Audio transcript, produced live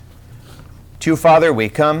To you, Father, we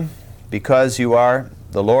come because you are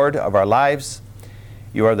the Lord of our lives.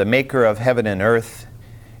 You are the maker of heaven and earth.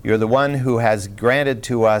 You're the one who has granted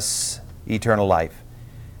to us eternal life.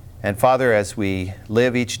 And Father, as we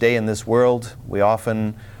live each day in this world, we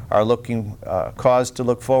often are caused to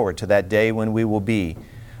look forward to that day when we will be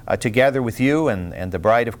together with you and the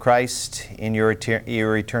bride of Christ in your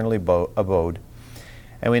eternal abode.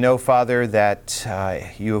 And we know, Father,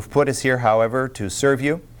 that you have put us here, however, to serve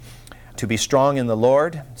you, to be strong in the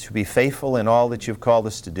Lord, to be faithful in all that you've called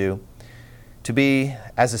us to do, to be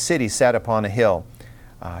as a city set upon a hill,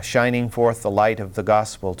 shining forth the light of the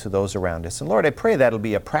gospel to those around us. And Lord, I pray that'll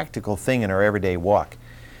be a practical thing in our everyday walk,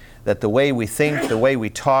 that the way we think, the way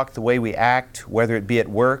we talk, the way we act, whether it be at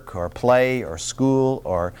work or play or school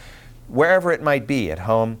or wherever it might be, at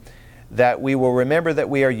home, that we will remember that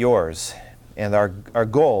we are yours, and our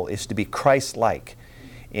goal is to be Christ-like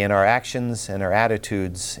in our actions and our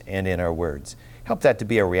attitudes and in our words. Help that to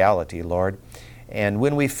be a reality, Lord. And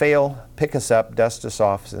when we fail, pick us up, dust us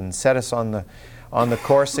off, and set us on the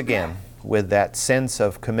course again with that sense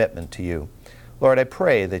of commitment to you. Lord, I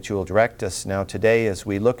pray that you will direct us now today as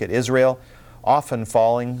we look at Israel, often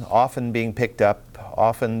falling, often being picked up,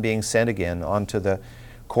 often being sent again onto the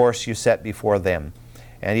course you set before them.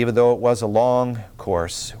 And even though it was a long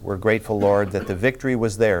course, we're grateful, Lord, that the victory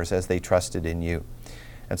was theirs as they trusted in you.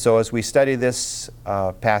 And so as we study this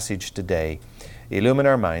passage today, illumine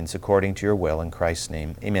our minds according to your will in Christ's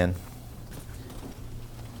name. Amen.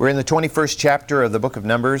 We're in the 21st chapter of the book of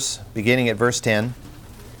Numbers, beginning at verse 10.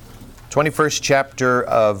 21st chapter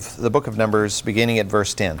of the book of Numbers, beginning at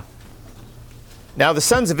verse 10. Now the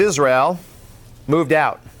sons of Israel moved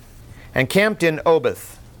out and camped in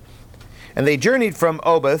Oboth. And they journeyed from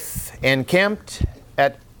Oboth and camped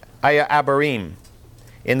at Abarim,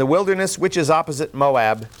 in the wilderness which is opposite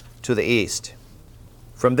Moab to the east.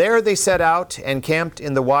 From there they set out and camped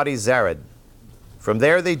in the Wadi Zared. From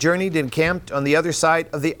there they journeyed and camped on the other side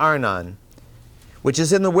of the Arnon, which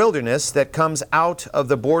is in the wilderness that comes out of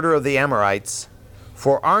the border of the Amorites.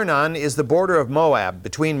 For Arnon is the border of Moab,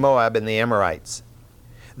 between Moab and the Amorites.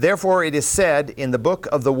 Therefore it is said in the book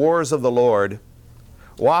of the wars of the Lord,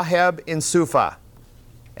 Waheb in Suphah,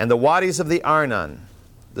 and the wadis of the Arnon,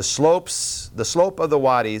 the slope of the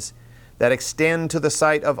wadis that extend to the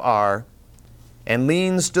site of Ar, and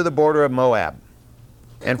leans to the border of Moab.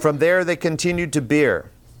 And from there they continued to Beer,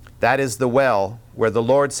 that is the well, where the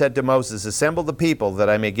Lord said to Moses, assemble the people that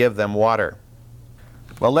I may give them water.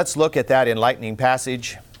 Well, let's look at that enlightening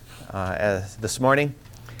passage this morning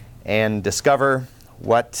and discover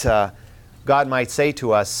what God might say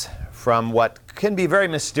to us from what can be very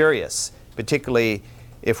mysterious, particularly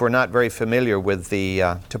if we're not very familiar with the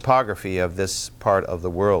topography of this part of the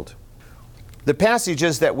world. The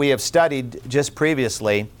passages that we have studied just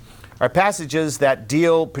previously are passages that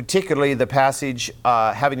deal, particularly the passage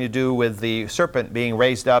having to do with the serpent being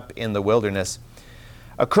raised up in the wilderness,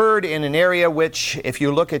 occurred in an area which, if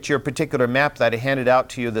you look at your particular map that I handed out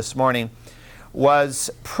to you this morning,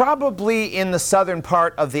 was probably in the southern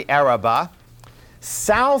part of the Arabah,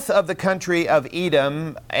 south of the country of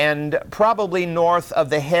Edom, and probably north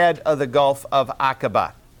of the head of the Gulf of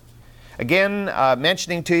Aqaba. Again,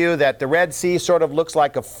 mentioning to you that the Red Sea sort of looks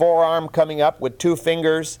like a forearm coming up with two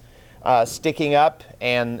fingers sticking up,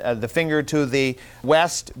 and the finger to the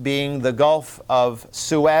west being the Gulf of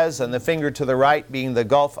Suez, and the finger to the right being the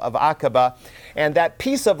Gulf of Aqaba, and that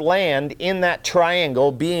piece of land in that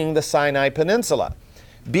triangle being the Sinai Peninsula,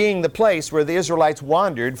 being the place where the Israelites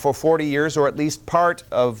wandered for 40 years, or at least part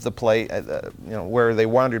of the place, where they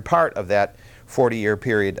wandered part of that 40-year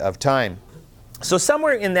period of time. So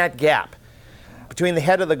somewhere in that gap between the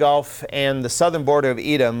head of the Gulf and the southern border of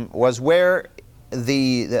Edom was where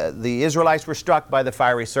the Israelites were struck by the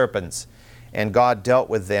fiery serpents, and God dealt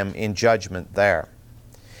with them in judgment there.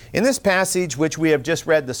 In this passage, which we have just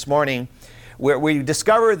read this morning, where we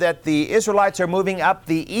discover that the Israelites are moving up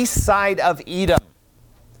the east side of Edom.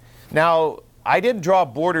 Now, I didn't draw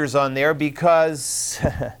borders on there because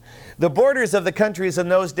the borders of the countries in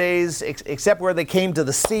those days, except where they came to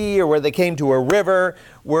the sea or where they came to a river,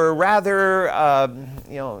 were rather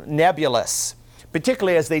nebulous,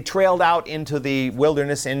 particularly as they trailed out into the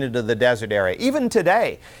wilderness and into the desert area. Even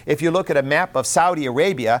today, if you look at a map of Saudi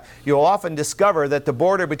Arabia, you'll often discover that the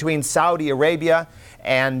border between Saudi Arabia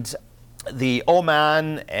and the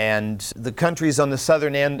Oman and the countries on the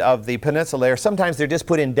southern end of the peninsula there, sometimes they're just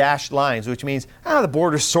put in dashed lines, which means, the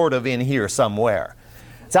border's sort of in here somewhere.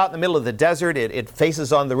 It's out in the middle of the desert. It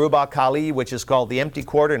faces on the Ruba Kali, which is called the empty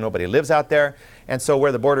quarter. Nobody lives out there. And so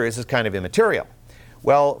where the border is kind of immaterial.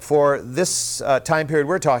 Well, for this time period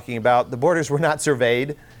we're talking about, the borders were not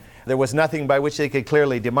surveyed. There was nothing by which they could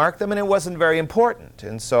clearly demark them, and it wasn't very important.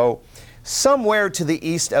 And so somewhere to the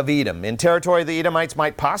east of Edom, in territory the Edomites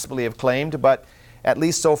might possibly have claimed, but at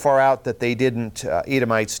least so far out that they didn't,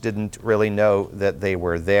 Edomites didn't really know that they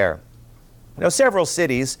were there. Now, several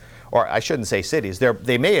cities, or I shouldn't say cities,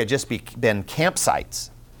 they may have just been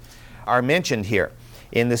campsites, are mentioned here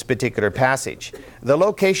in this particular passage. The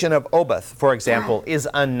location of Oboth, for example, is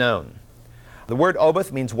unknown. The word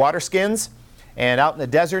Oboth means water skins, and out in the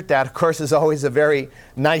desert, that of course is always a very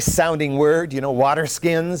nice sounding word, water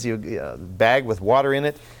skins, bag with water in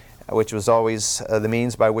it, which was always the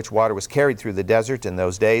means by which water was carried through the desert in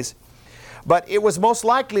those days. But it was most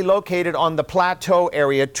likely located on the plateau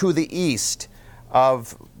area to the east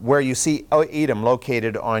of where you see Edom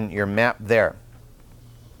located on your map there.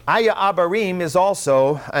 Aya Abarim is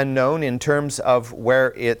also unknown in terms of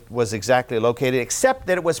where it was exactly located, except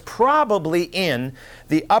that it was probably in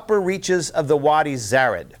the upper reaches of the Wadi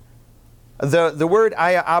Zared. The word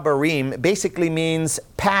Aya Abarim basically means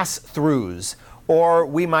pass-throughs, or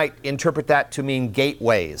we might interpret that to mean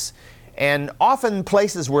gateways. And often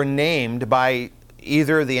places were named by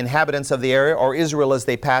either the inhabitants of the area or Israel as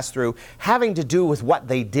they passed through, having to do with what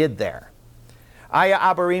they did there. Aya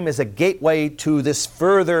Abarim is a gateway to this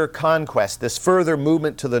further conquest, this further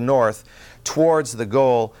movement to the north towards the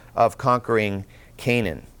goal of conquering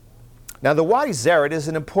Canaan. Now, the Wadi Zared is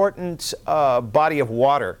an important body of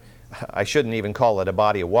water. I shouldn't even call it a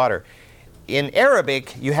body of water. In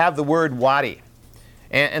Arabic, you have the word wadi.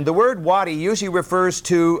 And the word wadi usually refers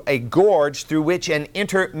to a gorge through which an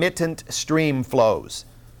intermittent stream flows.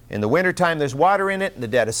 In the wintertime, there's water in it. In the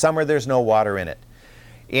dead of summer, there's no water in it.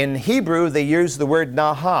 In Hebrew, they use the word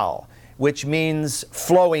nahal, which means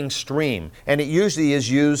flowing stream. And it usually is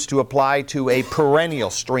used to apply to a perennial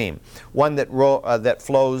stream, one that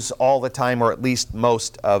flows all the time, or at least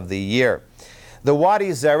most of the year. The Wadi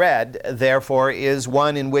Zared, therefore, is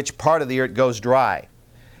one in which part of the year it goes dry.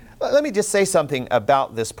 Let me just say something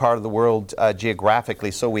about this part of the world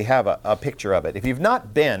geographically so we have a picture of it. If you've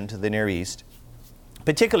not been to the Near East,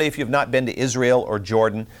 particularly if you've not been to Israel or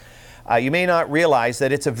Jordan, you may not realize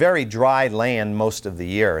that it's a very dry land most of the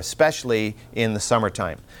year, especially in the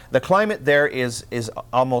summertime. The climate there is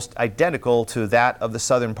almost identical to that of the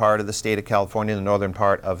southern part of the state of California and the northern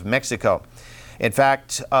part of Mexico. In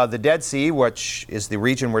fact, the Dead Sea, which is the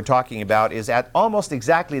region we're talking about, is at almost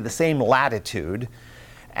exactly the same latitude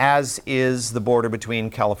as is the border between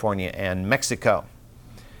California and Mexico.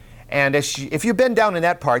 And if you've been down in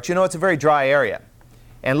that part, you know it's a very dry area.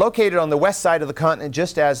 And located on the west side of the continent,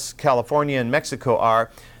 just as California and Mexico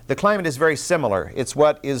are, the climate is very similar. It's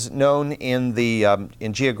what is known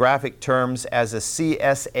in geographic terms as a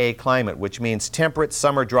CSA climate, which means temperate,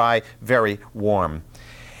 summer dry, very warm.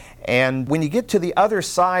 And when you get to the other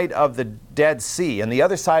side of the Dead Sea and the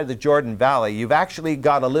other side of the Jordan Valley, you've actually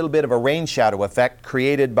got a little bit of a rain shadow effect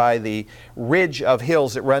created by the ridge of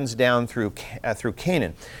hills that runs down through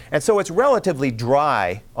Canaan. And so it's relatively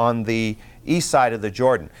dry on the east side of the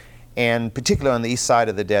Jordan, and particularly on the east side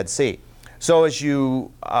of the Dead Sea. So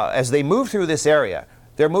as they move through this area,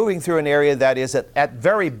 they're moving through an area that is at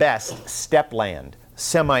very best steppe land,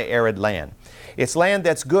 semi-arid land. It's land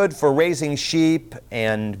that's good for raising sheep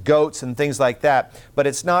and goats and things like that, but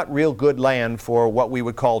it's not real good land for what we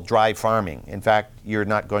would call dry farming. In fact, you're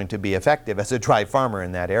not going to be effective as a dry farmer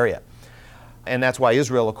in that area. And that's why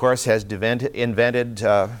Israel, of course, has invented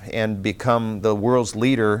and become the world's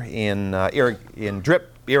leader in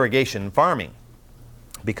drip irrigation farming,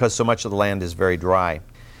 because so much of the land is very dry.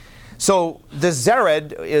 So the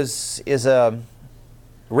Zared is a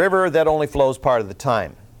river that only flows part of the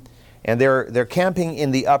time. And they're camping in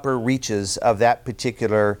the upper reaches of that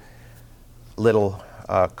particular little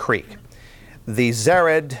creek.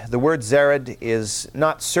 The word Zared is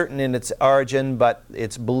not certain in its origin, but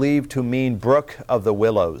it's believed to mean brook of the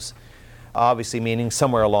willows. Obviously meaning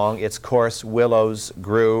somewhere along its course willows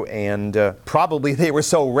grew, and probably they were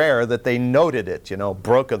so rare that they noted it,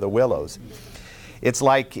 brook of the willows. It's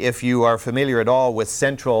like, if you are familiar at all with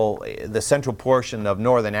the central portion of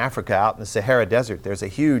northern Africa out in the Sahara Desert, there's a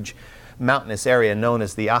huge mountainous area known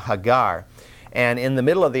as the Ahagar. And in the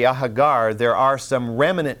middle of the Ahagar, there are some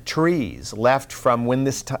remnant trees left from when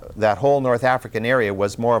that whole North African area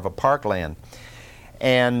was more of a parkland.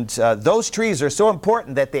 And those trees are so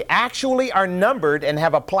important that they actually are numbered and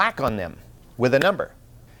have a plaque on them with a number.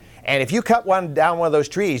 And if you cut down one of those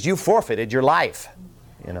trees, you forfeited your life,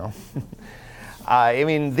 I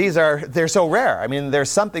mean, they're so rare. I mean, there's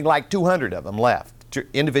something like 200 of them left,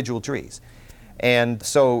 individual trees. And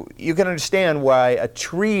so you can understand why a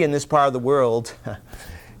tree in this part of the world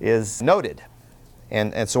is noted.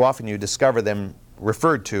 And so often you discover them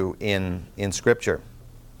referred to in Scripture.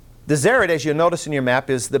 The Zered, as you'll notice in your map,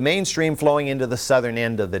 is the main stream flowing into the southern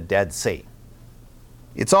end of the Dead Sea.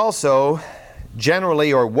 It's also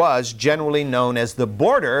generally, or was generally, known as the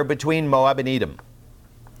border between Moab and Edom.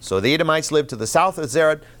 So the Edomites lived to the south of the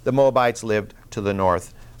Zered, the Moabites lived to the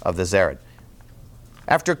north of the Zered.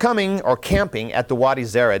 After coming or camping at the Wadi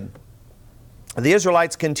Zered, the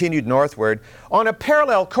Israelites continued northward on a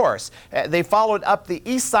parallel course. They followed up the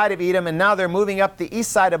east side of Edom, and now they're moving up the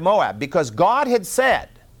east side of Moab, because God had said,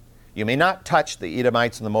 you may not touch the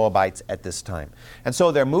Edomites and the Moabites at this time. And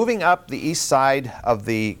so they're moving up the east side of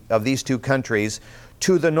these two countries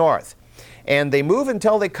to the north. And they move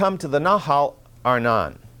until they come to the Nahal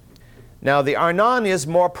Arnon. Now the Arnon is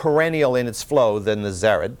more perennial in its flow than the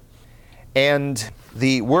Zered. And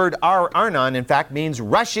the word Arnon, in fact, means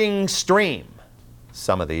rushing stream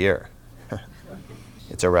some of the year.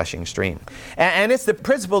 It's a rushing stream. And it's the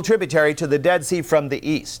principal tributary to the Dead Sea from the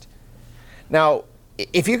east. Now,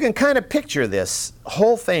 if you can kind of picture this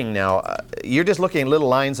whole thing now, you're just looking at little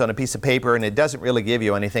lines on a piece of paper and it doesn't really give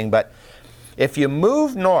you anything, but if you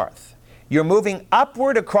move north, you're moving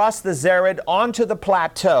upward across the Zered onto the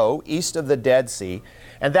plateau east of the Dead Sea,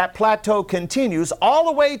 and that plateau continues all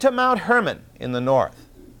the way to Mount Hermon in the north.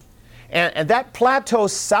 And that plateau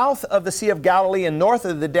south of the Sea of Galilee and north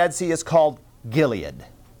of the Dead Sea is called Gilead.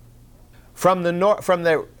 From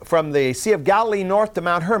the Sea of Galilee north to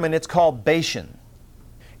Mount Hermon, it's called Bashan.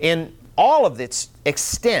 In all of its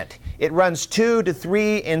extent, it runs 2 to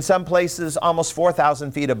 3, in some places almost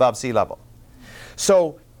 4,000 feet above sea level.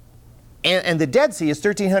 So, and the Dead Sea is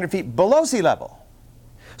 1,300 feet below sea level.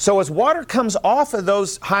 So as water comes off of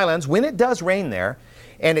those highlands, when it does rain there,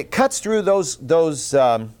 and it cuts through those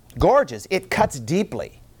gorges, it cuts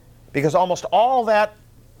deeply, because almost all that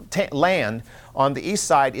land on the east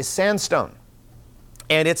side is sandstone,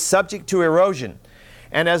 and it's subject to erosion.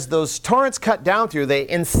 And as those torrents cut down through, they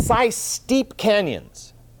incise steep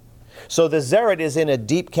canyons. So the Zered is in a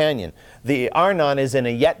deep canyon. The Arnon is in a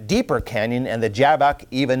yet deeper canyon, and the Jabbok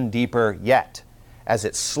even deeper yet, as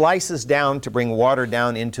it slices down to bring water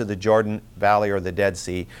down into the Jordan Valley or the Dead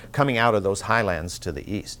Sea, coming out of those highlands to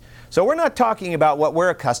the east. So we're not talking about what we're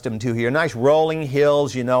accustomed to here, nice rolling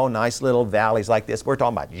hills, you know, nice little valleys like this. We're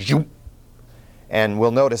talking about zoom. And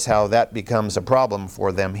we'll notice how that becomes a problem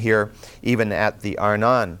for them here, even at the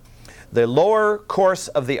Arnon. The lower course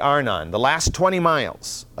of the Arnon, the last 20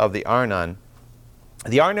 miles of the Arnon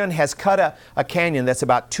has cut a canyon that's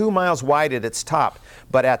about 2 miles wide at its top,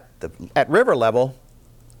 but at river level,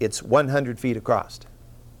 it's 100 feet across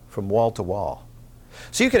from wall to wall.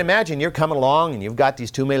 So you can imagine you're coming along and you've got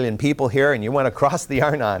these 2 million people here and you want to cross the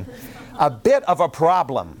Arnon. A bit of a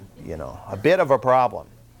problem, you know, a bit of a problem.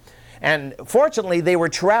 And fortunately, they were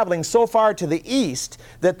traveling so far to the east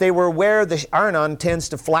that they were where the Arnon tends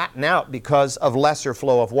to flatten out because of lesser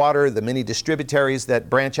flow of water, the many distributaries that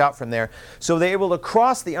branch out from there. So they were able to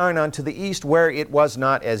cross the Arnon to the east where it was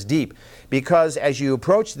not as deep. Because as you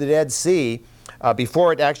approach the Dead Sea,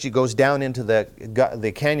 before it actually goes down into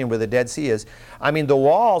the canyon where the Dead Sea is, I mean, the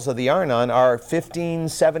walls of the Arnon are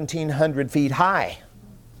 1,700 feet high.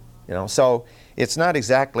 You know, so it's not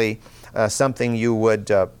exactly something you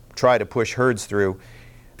would try to push herds through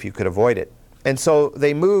if you could avoid it. And so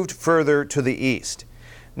they moved further to the east.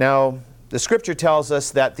 Now, the scripture tells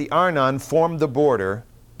us that the Arnon formed the border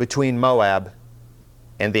between Moab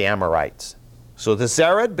and the Amorites. So the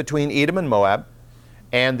Zered between Edom and Moab,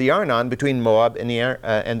 and the Arnon between Moab and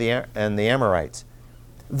the Amorites.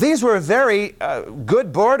 These were very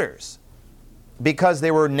good borders because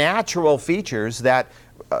they were natural features that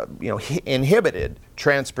inhibited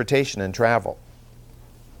transportation and travel.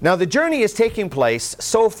 Now the journey is taking place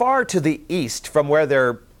so far to the east from where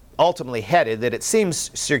they're ultimately headed that it seems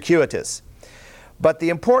circuitous. But the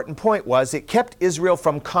important point was it kept Israel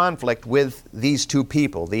from conflict with these two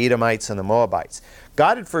people, the Edomites and the Moabites.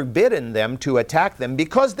 God had forbidden them to attack them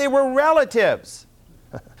because they were relatives.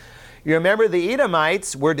 You remember the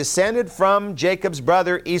Edomites were descended from Jacob's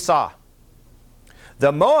brother Esau.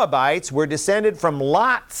 The Moabites were descended from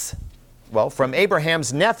from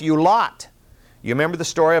Abraham's nephew Lot. You remember the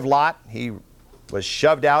story of Lot? He was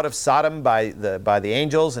shoved out of Sodom by the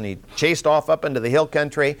angels, and he chased off up into the hill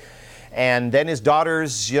country. And then his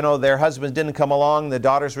daughters, their husbands didn't come along. The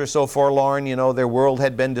daughters were so forlorn, their world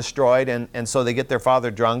had been destroyed. And so they get their father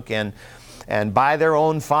drunk. And by their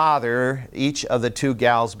own father, each of the two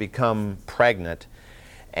gals become pregnant.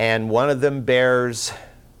 And one of them bears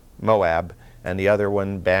Moab, and the other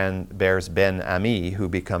one bears Ben-Ami, who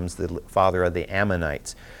becomes the father of the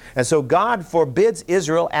Ammonites. And so God forbids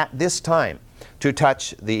Israel at this time to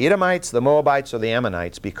touch the Edomites, the Moabites, or the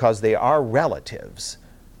Ammonites because they are relatives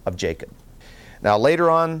of Jacob. Now later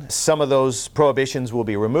on, some of those prohibitions will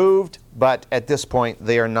be removed, but at this point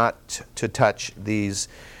they are not to touch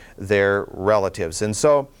their relatives. And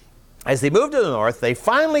so as they move to the north, they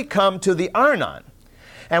finally come to the Arnon.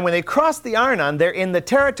 And when they cross the Arnon, they're in the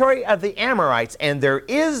territory of the Amorites, and there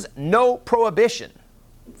is no prohibition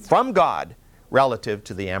from God relative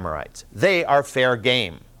to the Amorites. They are fair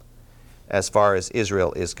game as far as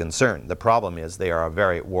Israel is concerned. The problem is they are a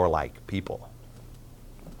very warlike people.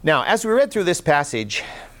 Now, as we read through this passage,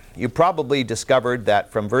 you probably discovered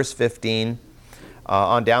that from verse 15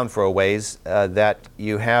 on down for a ways that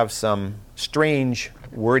you have some strange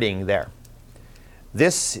wording there.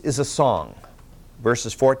 This is a song.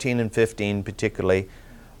 Verses 14 and 15 particularly.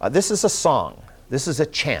 This is a song. This is a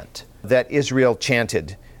chant that Israel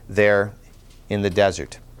chanted there in the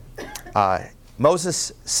desert.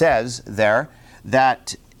 Moses says there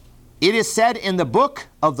that it is said in the book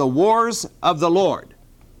of the wars of the Lord.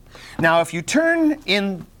 Now, if you turn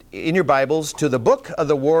in your Bibles to the book of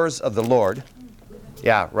the wars of the Lord,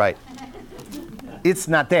 yeah, right. It's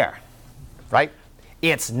not there, right?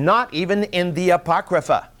 It's not even in the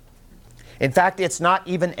Apocrypha. In fact, it's not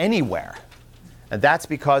even anywhere. And that's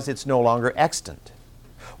because it's no longer extant.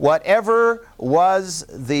 Whatever was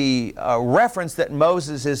the reference that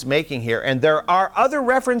Moses is making here, and there are other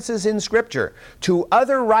references in Scripture to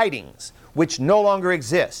other writings which no longer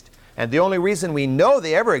exist. And the only reason we know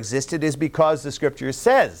they ever existed is because the Scripture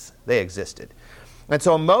says they existed. And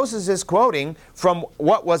so Moses is quoting from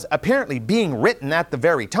what was apparently being written at the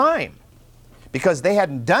very time, because they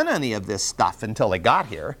hadn't done any of this stuff until they got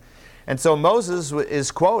here. And so Moses is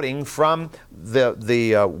quoting from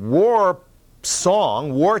the war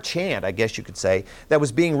song, war chant, I guess you could say, that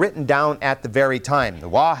was being written down at the very time. The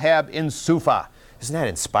Wahab in Sufa. Isn't that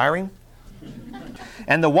inspiring?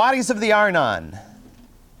 And the wadis of the Arnon,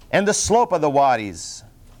 and the slope of the wadis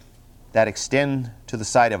that extend to the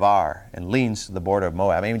side of Ar and leans to the border of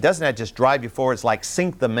Moab. I mean, doesn't that just drive you forward? It's like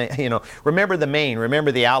sink the, remember the Maine,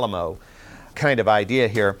 remember the Alamo kind of idea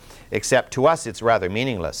here, except to us it's rather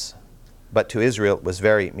meaningless. But to Israel it was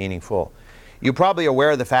very meaningful. You're probably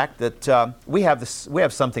aware of the fact that we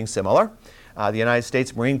have something similar. The United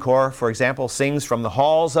States Marine Corps, for example, sings from the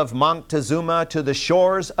halls of Montezuma to the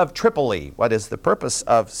shores of Tripoli. What is the purpose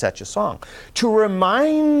of such a song? To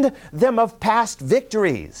remind them of past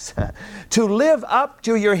victories, to live up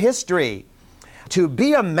to your history, to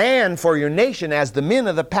be a man for your nation as the men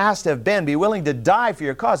of the past have been, be willing to die for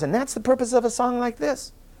your cause. And that's the purpose of a song like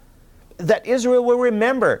this. That Israel will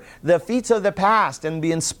remember the feats of the past and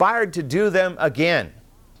be inspired to do them again.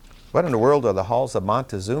 What in the world are the halls of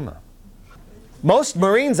Montezuma? Most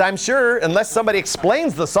Marines, I'm sure, unless somebody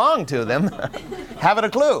explains the song to them, haven't a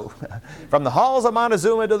clue. From the halls of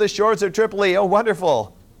Montezuma to the shores of Tripoli, oh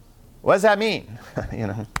wonderful. What does that mean?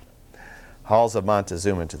 Halls of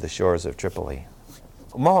Montezuma to the shores of Tripoli.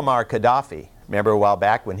 Muammar Gaddafi, remember a while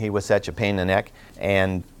back when he was such a pain in the neck,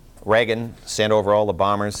 and Reagan sent over all the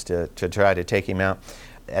bombers to try to take him out.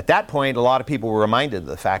 At that point, a lot of people were reminded of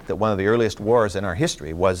the fact that one of the earliest wars in our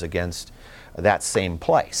history was against that same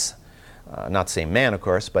place. Not the same man, of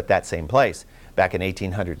course, but that same place, back in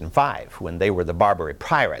 1805, when they were the Barbary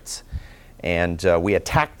pirates. And we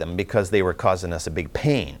attacked them because they were causing us a big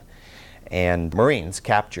pain. And Marines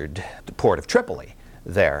captured the port of Tripoli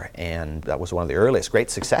there, and that was one of the earliest great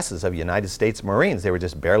successes of United States Marines. They were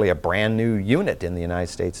just barely a brand new unit in the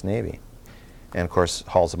United States Navy. And of course,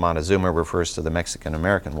 Halls of Montezuma refers to the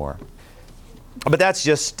Mexican-American War. But that's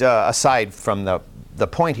just aside from the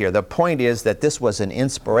point here. The point is that this was an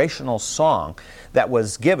inspirational song that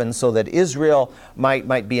was given so that Israel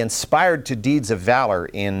might be inspired to deeds of valor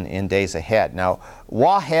in days ahead. Now,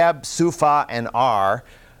 Wahab, Sufa, and Ar,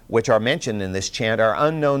 which are mentioned in this chant, are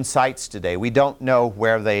unknown sites today. We don't know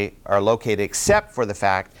where they are located except for the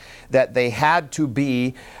fact that they had to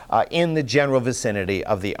be in the general vicinity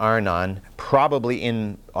of the Arnon, probably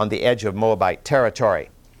on the edge of Moabite territory.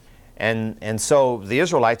 And so the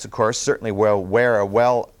Israelites, of course, certainly were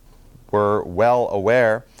well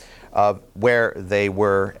aware of where they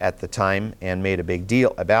were at the time and made a big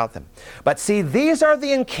deal about them. But see, these are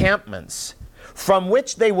the encampments from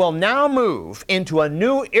which they will now move into a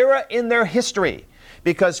new era in their history.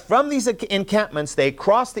 Because from these encampments, they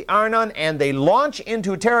cross the Arnon and they launch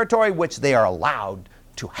into territory which they are allowed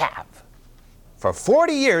to have. For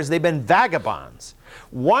 40 years, they've been vagabonds,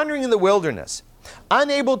 wandering in the wilderness,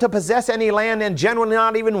 unable to possess any land and generally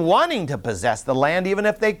not even wanting to possess the land, even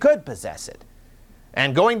if they could possess it.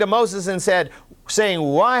 And going to Moses and saying,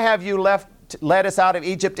 why have you led us out of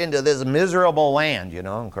Egypt into this miserable land?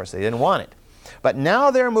 Of course, they didn't want it. But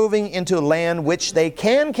now they're moving into land which they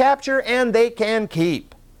can capture and they can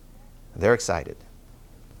keep. They're excited.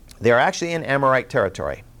 They're actually in Amorite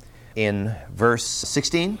territory. In verse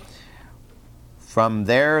 16, from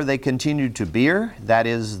there they continued to Beer, that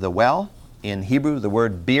is the well. In Hebrew, the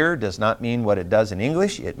word Beer does not mean what it does in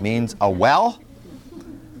English. It means a well,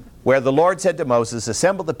 where the Lord said to Moses,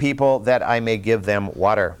 assemble the people that I may give them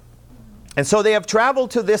water. And so they have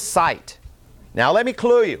traveled to this site. Now let me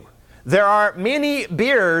clue you. There are many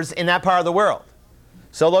beers in that part of the world.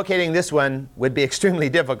 So locating this one would be extremely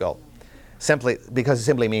difficult, simply because it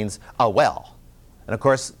simply means a well. And of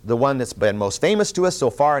course, the one that's been most famous to us so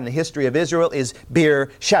far in the history of Israel is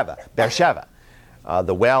Beersheba,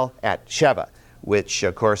 the well at Sheva, which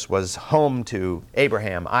of course was home to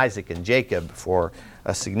Abraham, Isaac, and Jacob for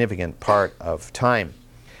a significant part of time.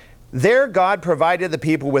 There God provided the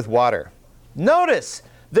people with water. Notice,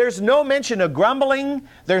 there's no mention of grumbling.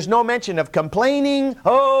 There's no mention of complaining.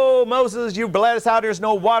 Oh, Moses, you've bled us out. There's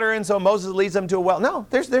no water, and so Moses leads them to a well. No,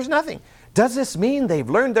 there's nothing. Does this mean they've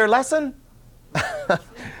learned their lesson?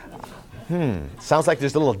 Sounds like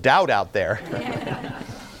there's a little doubt out there.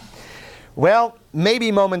 Well, maybe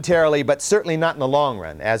momentarily, but certainly not in the long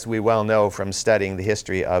run, as we well know from studying the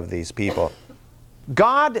history of these people.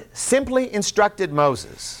 God simply instructed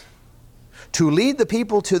Moses to lead the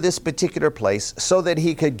people to this particular place so that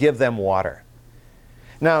he could give them water.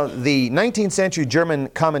 Now, the 19th century German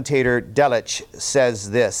commentator Delitzsch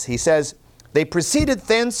says this. He says, they proceeded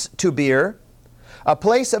thence to Beer, a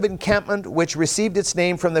place of encampment which received its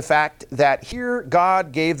name from the fact that here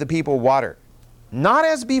God gave the people water, not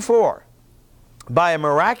as before, by a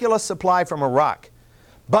miraculous supply from a rock,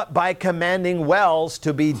 but by commanding wells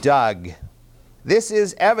to be dug. This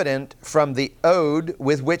is evident from the ode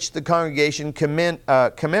with which the congregation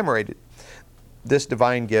commemorated this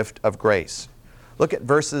divine gift of grace. Look at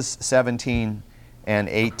verses 17 and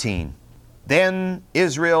 18. Then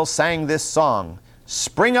Israel sang this song,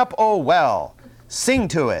 Spring up, O well, sing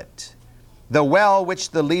to it, the well which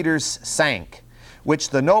the leaders sank, which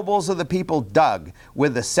the nobles of the people dug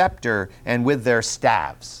with the scepter and with their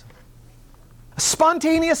staves. A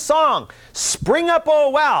spontaneous song, Spring up, O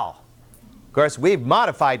well. Of course, we've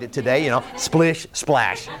modified it today, splish,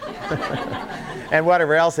 splash, and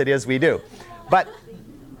whatever else it is we do. But,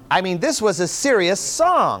 this was a serious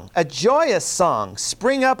song, a joyous song,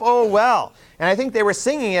 Spring up, O well. And I think they were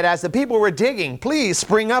singing it as the people were digging, please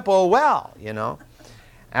spring up, O well,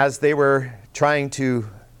 as they were trying to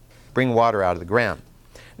bring water out of the ground.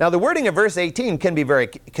 Now, the wording of verse 18 can be very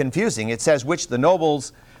confusing. It says, which the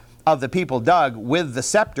nobles of the people dug with the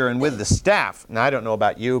scepter and with the staff. Now, I don't know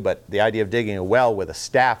about you, but the idea of digging a well with a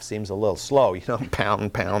staff seems a little slow.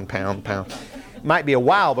 Pound, pound, pound, pound. It might be a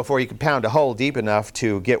while before you can pound a hole deep enough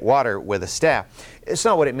to get water with a staff. It's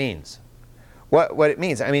not what it means. What it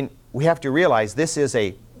means, we have to realize this is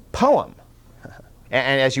a poem.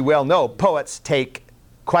 And as you well know, poets take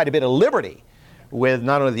quite a bit of liberty with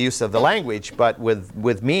not only the use of the language, but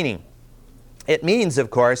with meaning. It means,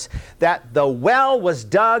 of course, that the well was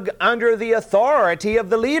dug under the authority of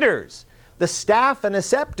the leaders. The staff and the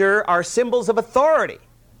scepter are symbols of authority.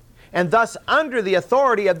 And thus, under the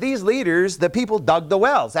authority of these leaders, the people dug the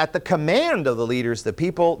wells. At the command of the leaders, the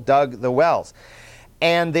people dug the wells.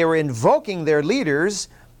 And they were invoking their leaders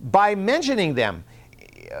by mentioning them,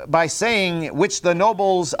 by saying, which the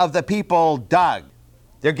nobles of the people dug.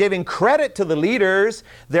 They're giving credit to the leaders.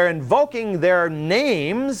 They're invoking their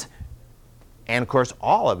names. And of course,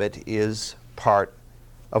 all of it is part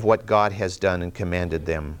of what God has done and commanded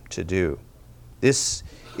them to do. This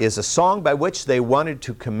is a song by which they wanted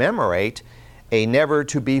to commemorate a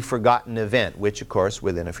never-to-be-forgotten event, which, of course,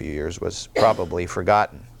 within a few years was probably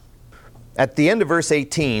forgotten. At the end of verse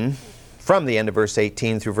 18, from the end of verse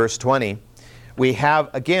 18 through verse 20, we have,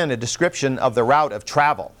 again, a description of the route of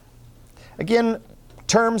travel. Again,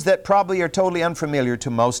 terms that probably are totally unfamiliar to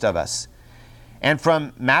most of us. And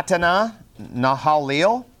from Mattanah,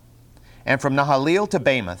 Nahalil, and from Nahalil to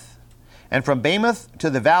Bamoth, and from Bamoth to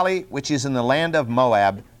the valley which is in the land of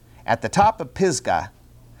Moab, at the top of Pisgah,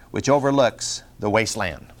 which overlooks the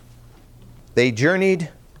wasteland. They journeyed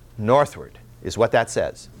northward, is what that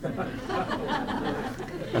says.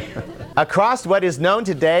 Across what is known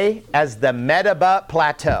today as the Medeba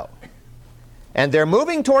Plateau. And they're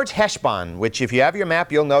moving towards Heshbon, which if you have your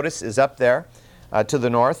map, you'll notice is up there to the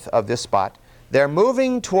north of this spot. They're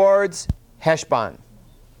moving towards Heshbon.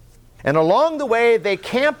 And along the way, they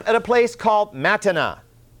camp at a place called Mattanah,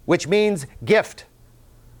 which means gift.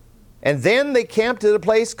 And then they camped at a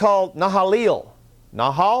place called Nahalil.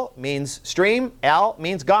 Nahal means stream, El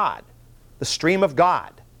means God, the stream of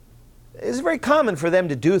God. It's very common for them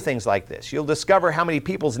to do things like this. You'll discover how many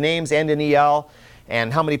people's names end in EL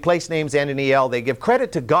and how many place names end in EL. They give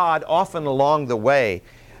credit to God often along the way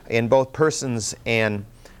in both persons and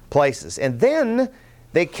places. And then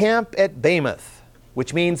they camp at Bamoth,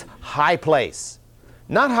 which means high place.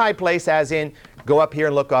 Not high place as in go up here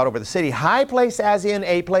and look out over the city. High place as in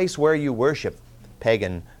a place where you worship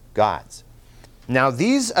pagan gods. Now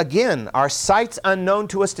these, again, are sites unknown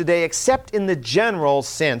to us today except in the general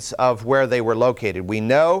sense of where they were located. We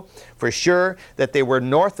know for sure that they were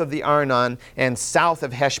north of the Arnon and south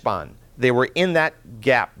of Heshbon. They were in that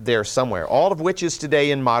gap there somewhere, all of which is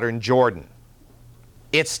today in modern Jordan.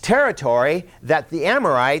 It's territory that the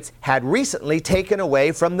Amorites had recently taken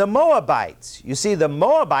away from the Moabites. You see, the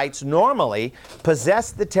Moabites normally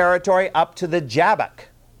possessed the territory up to the Jabbok.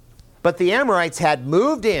 But the Amorites had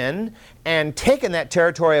moved in and taken that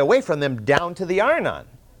territory away from them down to the Arnon.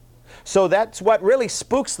 So that's what really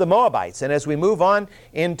spooks the Moabites. And as we move on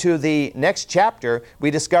into the next chapter, we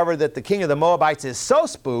discover that the king of the Moabites is so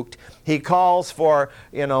spooked, he calls for,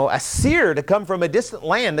 a seer to come from a distant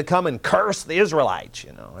land to come and curse the Israelites.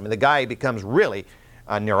 The guy becomes really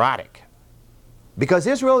neurotic. Because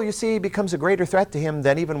Israel, you see, becomes a greater threat to him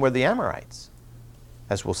than even were the Amorites.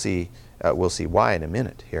 As we'll see why in a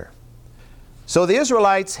minute here. So the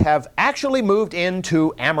Israelites have actually moved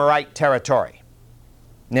into Amorite territory.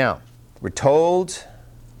 Now, we're told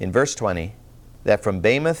in verse 20 that from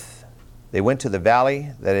Bamoth they went to the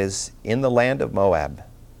valley that is in the land of Moab,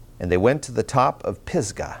 and they went to the top of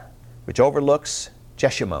Pisgah, which overlooks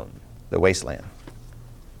Jeshimon, the wasteland.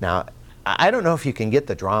 Now, I don't know if you can get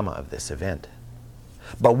the drama of this event,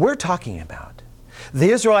 but we're talking about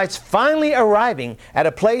the Israelites finally arriving at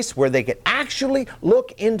a place where they could actually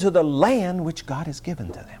look into the land which God has given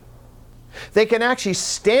to them. They can actually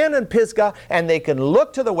stand in Pisgah and they can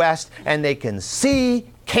look to the west and they can see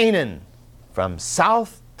Canaan from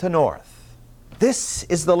south to north. This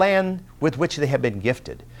is the land with which they have been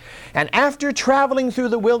gifted. And after traveling through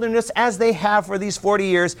the wilderness as they have for these 40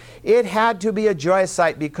 years, it had to be a joyous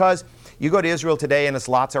sight, because you go to Israel today and it's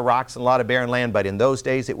lots of rocks and a lot of barren land, but in those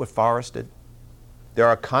days it was forested. There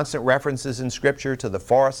are constant references in Scripture to the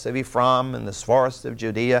forests of Ephraim and the forests of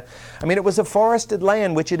Judea. It was a forested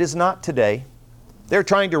land, which it is not today. They're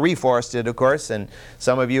trying to reforest it, of course, and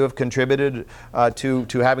some of you have contributed to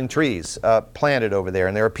having trees planted over there.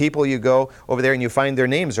 And there are people, you go over there and you find their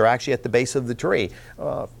names are actually at the base of the tree.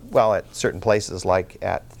 At certain places, like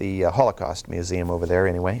at the Holocaust Museum over there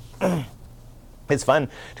anyway. It's fun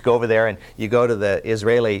to go over there, and you go to the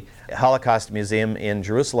Israeli Holocaust Museum in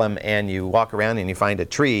Jerusalem and you walk around and you find a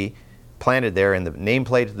tree planted there, and the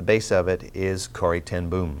nameplate at the base of it is Corrie ten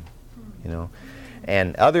Boom.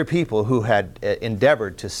 And other people who had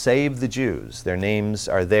endeavored to save the Jews, their names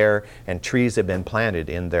are there, and trees have been planted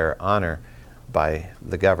in their honor by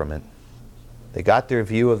the government. They got their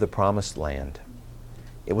view of the promised land.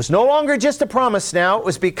 It was no longer just a promise now, it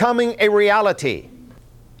was becoming a reality.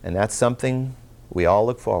 And that's something we all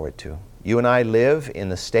look forward to. You and I live in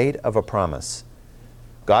the state of a promise.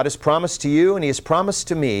 God has promised to you, and He has promised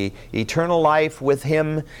to me, eternal life with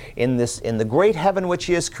Him in the great heaven which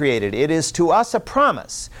He has created. It is to us a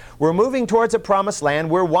promise. We're moving towards a promised land.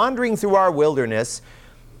 We're wandering through our wilderness.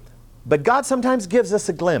 But God sometimes gives us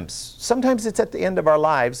a glimpse. Sometimes it's at the end of our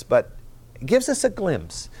lives, but it gives us a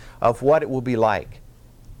glimpse of what it will be like.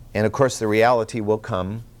 And of course the reality will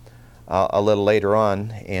come a little later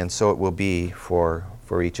on, and so it will be for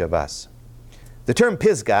each of us. The term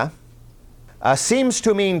Pisgah seems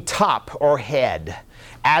to mean top or head,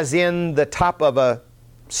 as in the top of a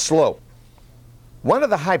slope. One of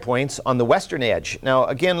the high points on the western edge. Now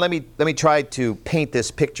again, let me try to paint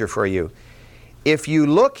this picture for you. If you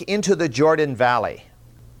look into the Jordan Valley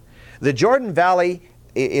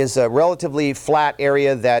is a relatively flat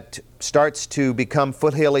area that starts to become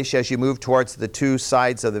foothillish as you move towards the two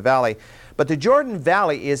sides of the valley. But the Jordan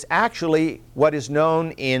Valley is actually what is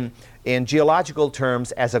known in geological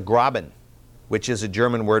terms as a Graben, which is a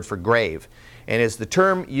German word for grave, and is the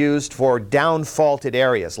term used for down-faulted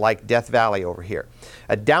areas like Death Valley over here.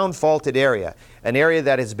 A down-faulted area, an area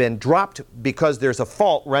that has been dropped because there's a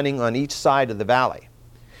fault running on each side of the valley.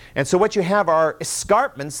 And so what you have are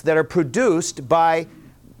escarpments that are produced by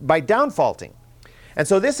downfaulting. And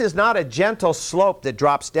so this is not a gentle slope that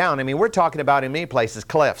drops down. We're talking about in many places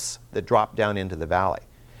cliffs that drop down into the valley.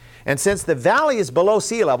 And since the valley is below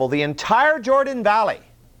sea level, the entire Jordan Valley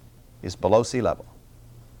is below sea level.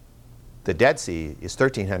 The Dead Sea is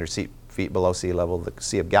 1,300 feet below sea level. The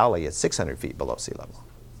Sea of Galilee is 600 feet below sea level.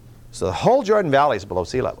 So the whole Jordan Valley is below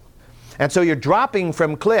sea level. And so you're dropping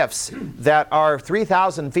from cliffs that are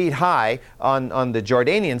 3,000 feet high on the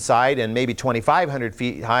Jordanian side and maybe 2,500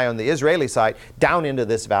 feet high on the Israeli side down into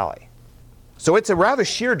this valley. So it's a rather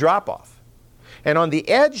sheer drop-off. And on the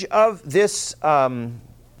edge of this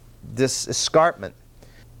escarpment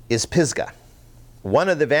is Pisgah. One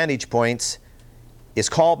of the vantage points is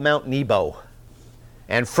called Mount Nebo.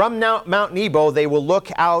 And from Mount Nebo, they will look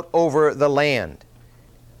out over the land.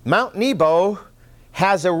 Mount Nebo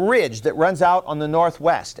has a ridge that runs out on the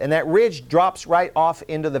northwest, and that ridge drops right off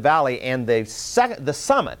into the valley, and the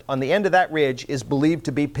summit on the end of that ridge is believed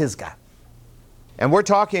to be Pisgah. And we're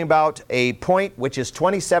talking about a point which is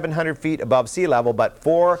 2,700 feet above sea level, but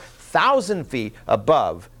 4,000 feet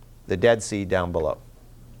above the Dead Sea down below.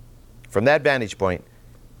 From that vantage point,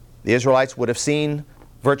 the Israelites would have seen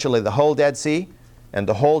virtually the whole Dead Sea and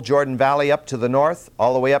the whole Jordan Valley up to the north,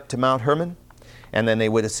 all the way up to Mount Hermon. And then they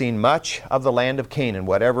would have seen much of the land of Canaan,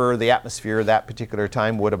 whatever the atmosphere that particular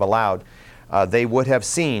time would have allowed. They would have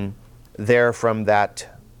seen there from that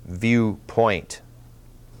viewpoint.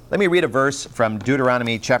 Let me read a verse from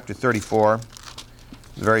Deuteronomy chapter 34,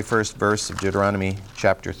 the very first verse of Deuteronomy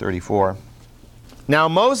chapter 34. Now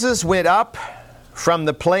Moses went up from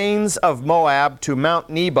the plains of Moab to Mount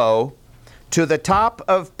Nebo, to the top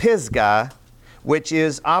of Pisgah, which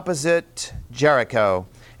is opposite Jericho.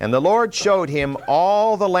 And the Lord showed him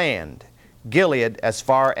all the land, Gilead as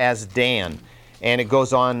far as Dan. And it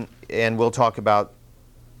goes on, and we'll talk about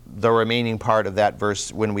the remaining part of that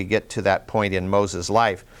verse when we get to that point in Moses'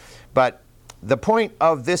 life. But the point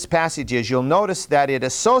of this passage is you'll notice that it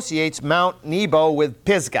associates Mount Nebo with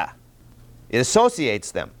Pisgah. It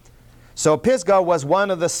associates them. So Pisgah was one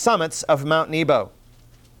of the summits of Mount Nebo.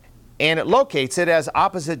 And it locates it as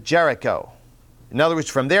opposite Jericho. In other words,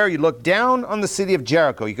 from there you look down on the city of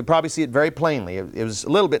Jericho. You could probably see it very plainly. It was a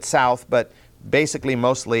little bit south, but basically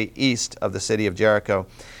mostly east of the city of Jericho.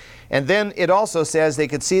 And then it also says they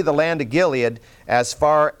could see the land of Gilead as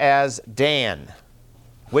far as Dan,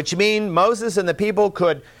 which means Moses and the people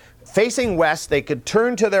could, facing west, they could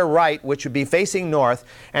turn to their right, which would be facing north,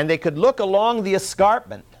 and they could look along the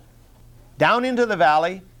escarpment down into the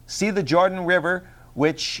valley, see the Jordan River,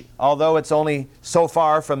 which, although it's only so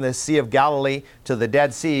far from the Sea of Galilee to the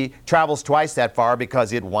Dead Sea, travels twice that far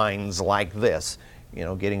because it winds like this,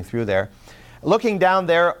 getting through there. Looking down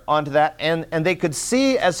there onto that, and they could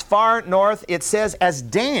see as far north, it says, as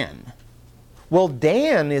Dan. Well,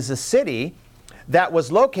 Dan is a city that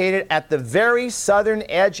was located at the very southern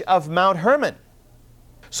edge of Mount Hermon.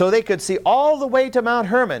 So they could see all the way to Mount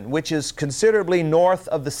Hermon, which is considerably north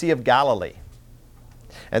of the Sea of Galilee.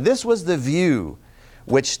 And this was the view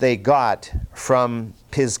which they got from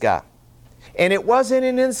Pisgah. And it wasn't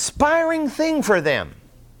an inspiring thing for them,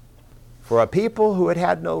 for a people who had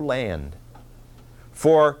had no land,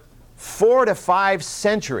 for 4 to 5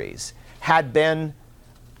 centuries had been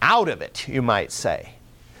out of it, you might say.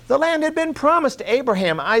 The land had been promised to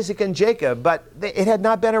Abraham, Isaac, and Jacob, but it had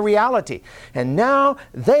not been a reality. And now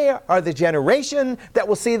they are the generation that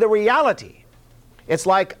will see the reality. It's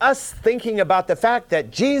like us thinking about the fact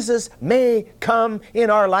that Jesus may come in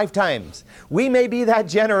our lifetimes. We may be that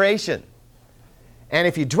generation. And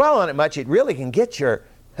if you dwell on it much, it really can get your,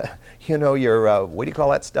 what do you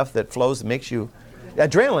call that stuff that flows and makes you,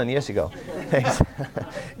 adrenaline, yes you go.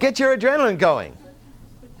 Get your adrenaline going.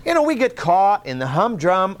 We get caught in the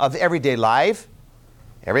humdrum of everyday life.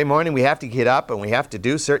 Every morning we have to get up and we have to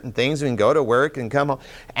do certain things. We can go to work and come home.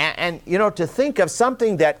 And to think of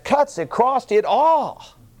something that cuts across it all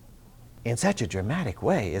in such a dramatic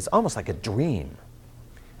way is almost like a dream.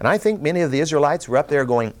 And I think many of the Israelites were up there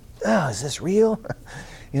going, oh, is this real?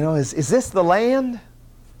 Is this the land?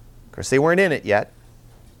 Of course, they weren't in it yet,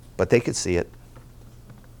 but they could see it.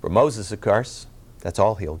 For Moses, of course, that's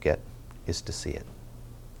all he'll get, is to see it.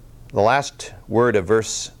 The last word of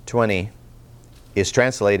verse 20 is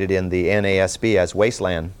translated in the NASB as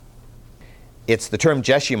wasteland. It's the term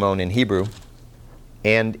Jeshimon in Hebrew.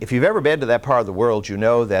 And if you've ever been to that part of the world, you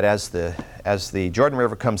know that as the Jordan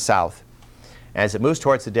River comes south, as it moves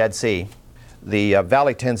towards the Dead Sea, the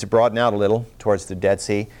valley tends to broaden out a little towards the Dead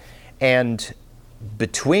Sea. And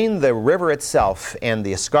between the river itself and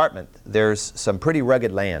the escarpment, there's some pretty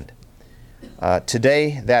rugged land.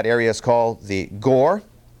 Today, that area is called the Gor,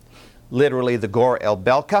 literally the Gor El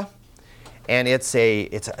Belka. And it's a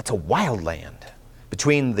wild land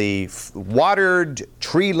between the watered,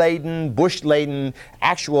 tree-laden, bush-laden,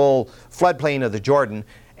 actual floodplain of the Jordan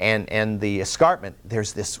and the escarpment.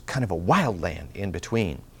 There's this kind of a wild land in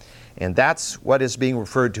between. And that's what is being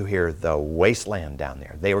referred to here, the wasteland down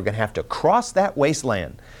there. They were going to have to cross that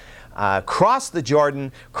wasteland cross the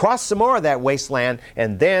Jordan, cross some more of that wasteland,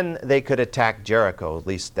 and then they could attack Jericho. At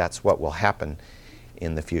least that's what will happen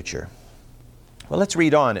in the future. Well, let's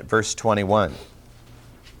read on at verse 21.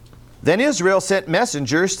 Then Israel sent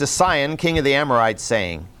messengers to Sihon, king of the Amorites,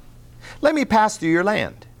 saying, "Let me pass through your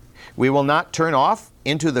land. We will not turn off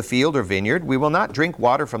into the field or vineyard. We will not drink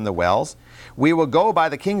water from the wells. We will go by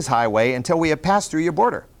the king's highway until we have passed through your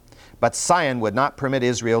border." But Sihon would not permit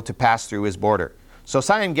Israel to pass through his border. So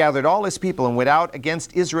Sihon gathered all his people and went out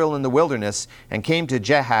against Israel in the wilderness and came to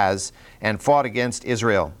Jahaz and fought against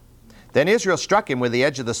Israel. Then Israel struck him with the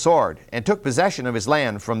edge of the sword and took possession of his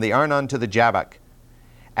land from the Arnon to the Jabbok,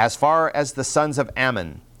 as far as the sons of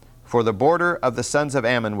Ammon, for the border of the sons of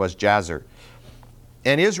Ammon was Jazer.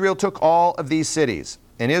 And Israel took all of these cities,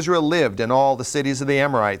 and Israel lived in all the cities of the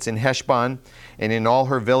Amorites, in Heshbon and in all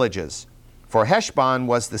her villages. For Heshbon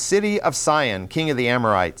was the city of Sihon, king of the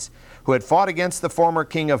Amorites, who had fought against the former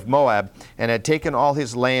king of Moab, and had taken all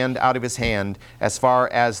his land out of his hand, as far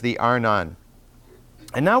as the Arnon.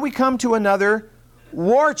 And now we come to another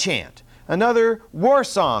war chant, another war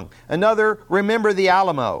song, another Remember the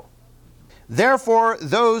Alamo. Therefore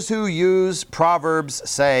those who use Proverbs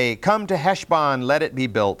say, "Come to Heshbon, let it be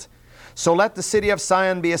built. So let the city of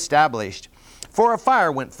Sihon be established. For a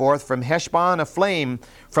fire went forth from Heshbon, a flame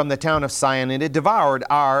from the town of Sihon, and it devoured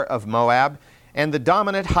Ar of Moab, and the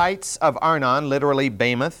dominant heights of Arnon," literally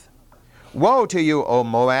Bamoth. "Woe to you, O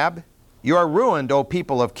Moab! You are ruined, O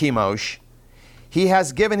people of Chemosh. He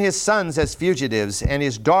has given his sons as fugitives, and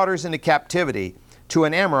his daughters into captivity, to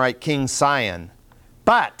an Amorite king Sihon.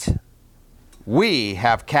 But we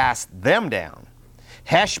have cast them down.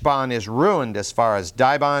 Heshbon is ruined as far as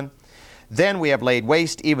Dibon. Then we have laid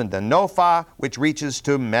waste even the Nophah, which reaches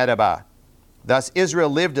to Medeba." Thus Israel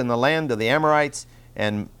lived in the land of the Amorites,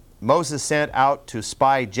 and Moses sent out to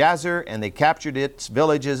spy Jazer, and they captured its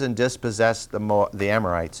villages and dispossessed the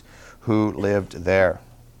Amorites who lived there.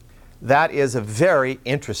 That is a very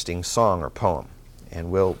interesting song or poem,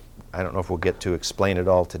 and I don't know if we'll get to explain it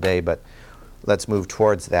all today, but let's move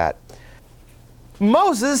towards that.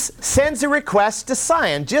 Moses sends a request to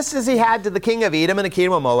Sihon, just as he had to the king of Edom and the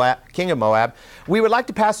king of Moab. "We would like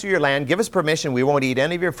to pass through your land. Give us permission. We won't eat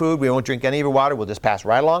any of your food. We won't drink any of your water. We'll just pass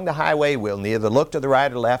right along the highway. We'll neither look to the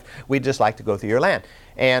right or left. We'd just like to go through your land."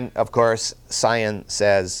 And of course, Sihon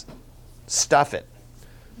says, "Stuff it.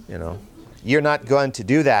 You're not going to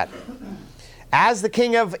do that." As the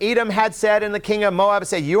king of Edom had said, and the king of Moab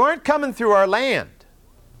said, "You aren't coming through our land."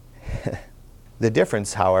 The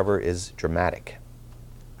difference, however, is dramatic.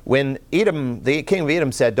 When the king of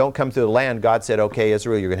Edom said, "Don't come through the land," God said, "Okay,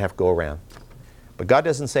 Israel, you're going to have to go around." But God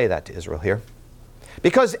doesn't say that to Israel here.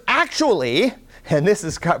 Because actually, and this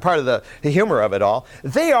is part of the humor of it all,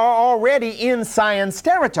 they are already in Sihon's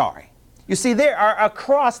territory. You see, they are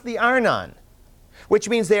across the Arnon, which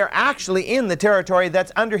means they are actually in the territory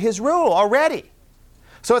that's under his rule already.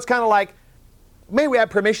 So it's kind of like, may we have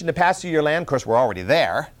permission to pass through your land? Of course, we're already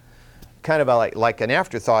there. Kind of like an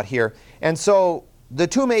afterthought here. And so the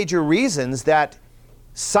two major reasons that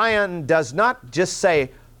Sihon does not just say,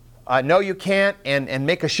 "No, you can't," and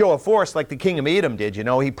make a show of force like the king of Edom did.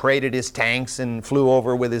 He paraded his tanks and flew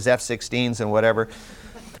over with his F-16s and whatever.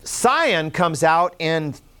 Sihon comes out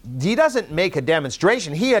and he doesn't make a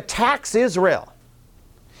demonstration. He attacks Israel.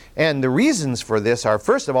 And the reasons for this are,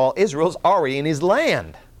 first of all, Israel's already in his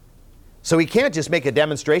land. So he can't just make a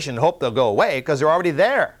demonstration and hope they'll go away, because they're already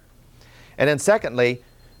there. And then secondly,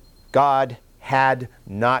 God had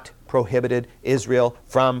not prohibited Israel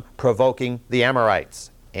from provoking the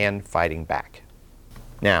Amorites and fighting back.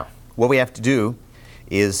 Now, what we have to do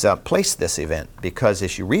is place this event, because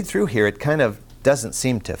as you read through here, it kind of doesn't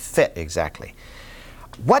seem to fit exactly.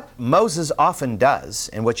 What Moses often does,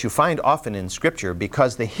 and what you find often in Scripture,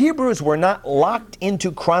 because the Hebrews were not locked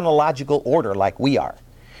into chronological order like we are.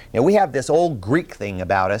 We have this old Greek thing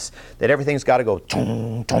about us that everything's got to go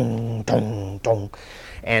tong, tong, tong, tong.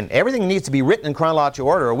 And everything needs to be written in chronological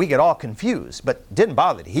order or we get all confused. But it didn't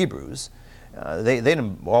bother the Hebrews. They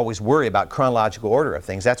didn't always worry about chronological order of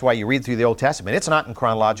things. That's why you read through the Old Testament. It's not in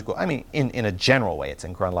chronological, in a general way it's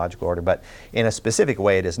in chronological order, but in a specific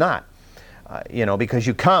way it is not. Because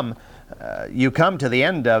you come to the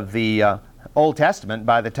end of the Old Testament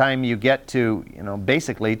by the time you get to,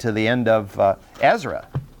 basically to the end of Ezra.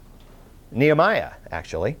 Nehemiah,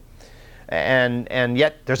 actually. And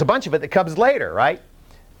yet there's a bunch of it that comes later, right?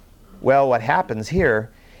 Well, what happens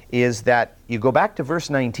here is that you go back to verse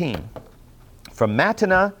 19. From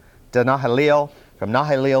Mattanah to Nahalil, from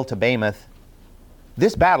Nahalil to Bamoth,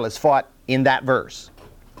 this battle is fought in that verse.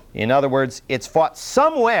 In other words, it's fought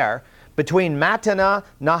somewhere between Mattanah,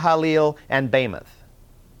 Nahalil, and Bamoth.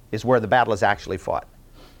 is where the battle is actually fought.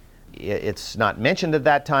 It's not mentioned at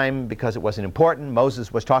that time because it wasn't important.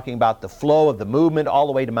 Moses was talking about the flow of the movement all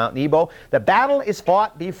the way to Mount Nebo. The battle is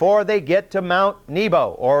fought before they get to Mount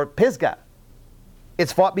Nebo or Pisgah.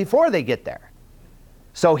 It's fought before they get there.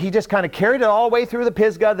 So he just kind of carried it all the way through the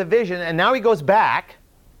Pisgah, the vision, and now he goes back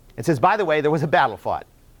and says, by the way, there was a battle fought.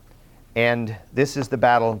 And this is the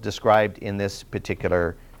battle described in this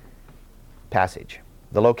particular passage.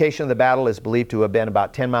 The location of the battle is believed to have been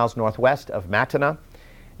about 10 miles northwest of Mattanah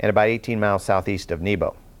and about 18 miles southeast of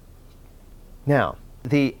Nebo. Now,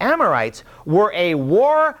 the Amorites were a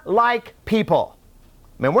warlike people.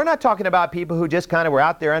 I mean, we're not talking about people who just kind of were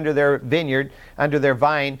out there under their vineyard, under their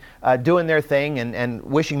vine, doing their thing and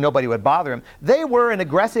wishing nobody would bother them. They were an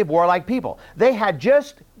aggressive, warlike people. They had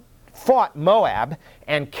just fought Moab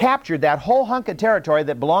and captured that whole hunk of territory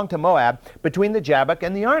that belonged to Moab between the Jabbok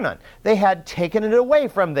and the Arnon. They had taken it away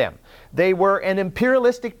from them. They were an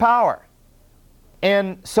imperialistic power.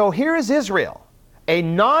 And so here is Israel, a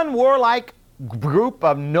non-warlike group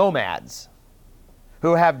of nomads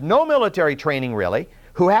who have no military training really,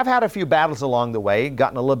 who have had a few battles along the way,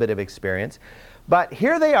 gotten a little bit of experience, but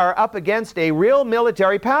here they are up against a real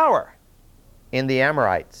military power in the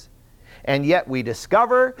Amorites. And yet we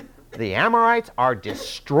discover the Amorites are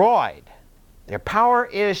destroyed. Their power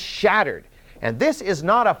is shattered. And this is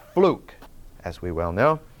not a fluke, as we well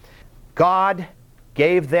know. God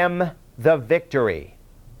gave them the victory.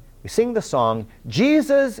 We sing the song,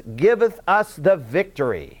 Jesus giveth us the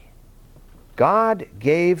victory. God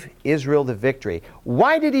gave Israel the victory.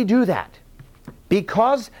 Why did he do that?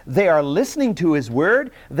 Because they are listening to his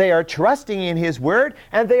word, they are trusting in his word,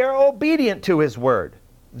 and they are obedient to his word.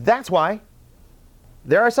 That's why.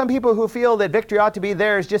 There are some people who feel that victory ought to be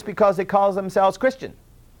theirs just because they call themselves Christian.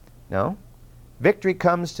 No. Victory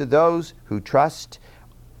comes to those who trust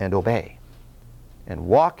and obey and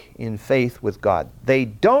walk in faith with God. They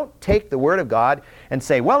don't take the Word of God and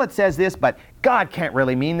say, well, it says this, but God can't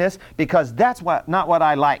really mean this because that's not what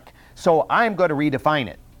I like, so I'm going to redefine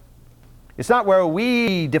it. It's not where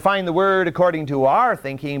we define the Word according to our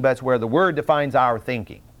thinking, but it's where the Word defines our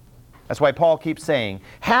thinking. That's why Paul keeps saying,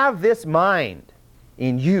 have this mind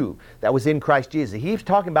in you that was in Christ Jesus. He's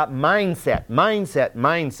talking about mindset, mindset,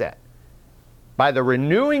 mindset. By the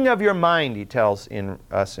renewing of your mind, he tells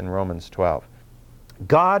us in Romans 12.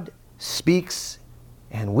 God speaks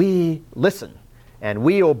and we listen and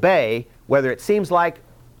we obey, whether it seems like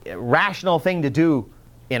a rational thing to do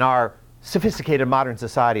in our sophisticated modern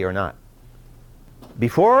society or not.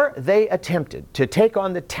 Before they attempted to take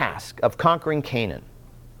on the task of conquering Canaan,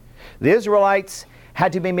 the Israelites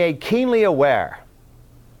had to be made keenly aware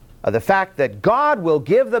of the fact that God will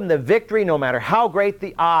give them the victory no matter how great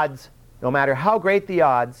the odds. No matter how great the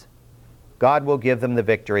odds, God will give them the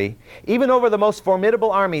victory, even over the most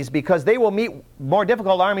formidable armies, because they will meet more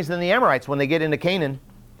difficult armies than the Amorites when they get into Canaan.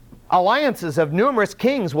 Alliances of numerous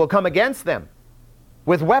kings will come against them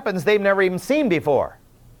with weapons they've never even seen before.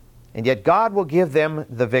 And yet God will give them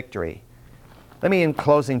the victory. Let me, in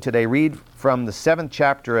closing today, read from the 7th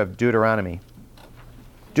chapter of Deuteronomy.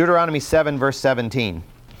 Deuteronomy 7, verse 17.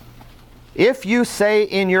 If you say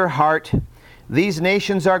in your heart, these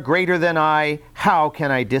nations are greater than I, how can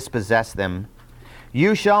I dispossess them?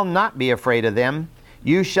 You shall not be afraid of them.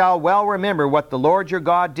 You shall well remember what the Lord your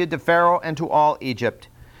God did to Pharaoh and to all Egypt,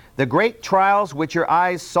 the great trials which your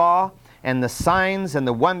eyes saw, and the signs and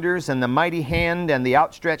the wonders and the mighty hand and the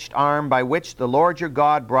outstretched arm by which the Lord your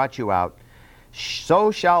God brought you out.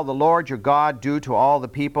 So shall the Lord your God do to all the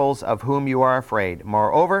peoples of whom you are afraid.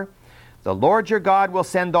 Moreover, the Lord your God will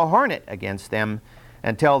send the hornet against them,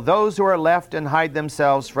 until those who are left and hide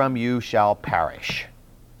themselves from you shall perish.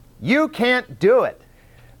 You can't do it.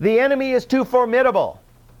 The enemy is too formidable.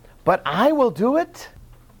 But I will do it.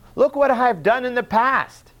 Look what I've done in the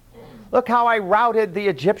past. Look how I routed the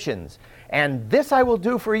Egyptians. And this I will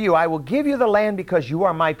do for you. I will give you the land because you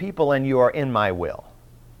are my people and you are in my will.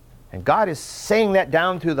 And God is saying that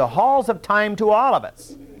down through the halls of time to all of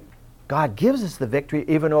us. God gives us the victory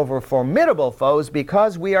even over formidable foes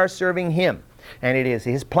because we are serving Him. And it is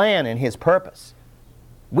His plan and His purpose.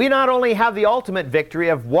 We not only have the ultimate victory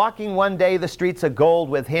of walking one day the streets of gold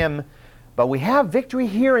with Him, but we have victory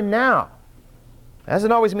here and now.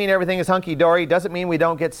 Doesn't always mean everything is hunky-dory. Doesn't mean we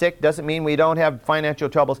don't get sick. Doesn't mean we don't have financial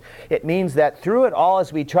troubles. It means that through it all,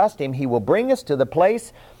 as we trust Him, He will bring us to the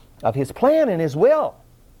place of His plan and His will.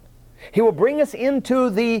 He will bring us into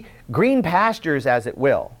the green pastures, as it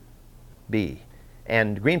will be.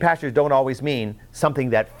 And green pastures don't always mean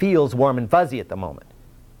something that feels warm and fuzzy at the moment.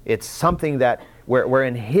 It's something that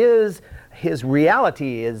wherein His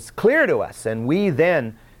reality is clear to us, and we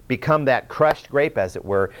then become that crushed grape, as it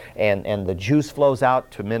were, and the juice flows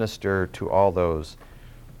out to minister to all those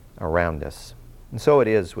around us. And so it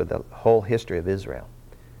is with the whole history of Israel.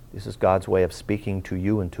 This is God's way of speaking to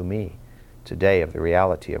you and to me today of the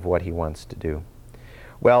reality of what He wants to do.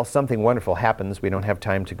 Well, something wonderful happens. We don't have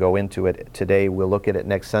time to go into it today. We'll look at it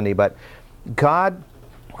next Sunday. But God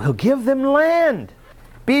will give them land.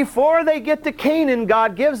 Before they get to Canaan,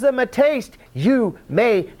 God gives them a taste. You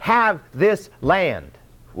may have this land.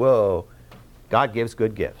 Whoa. God gives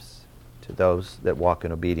good gifts to those that walk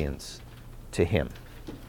in obedience to Him.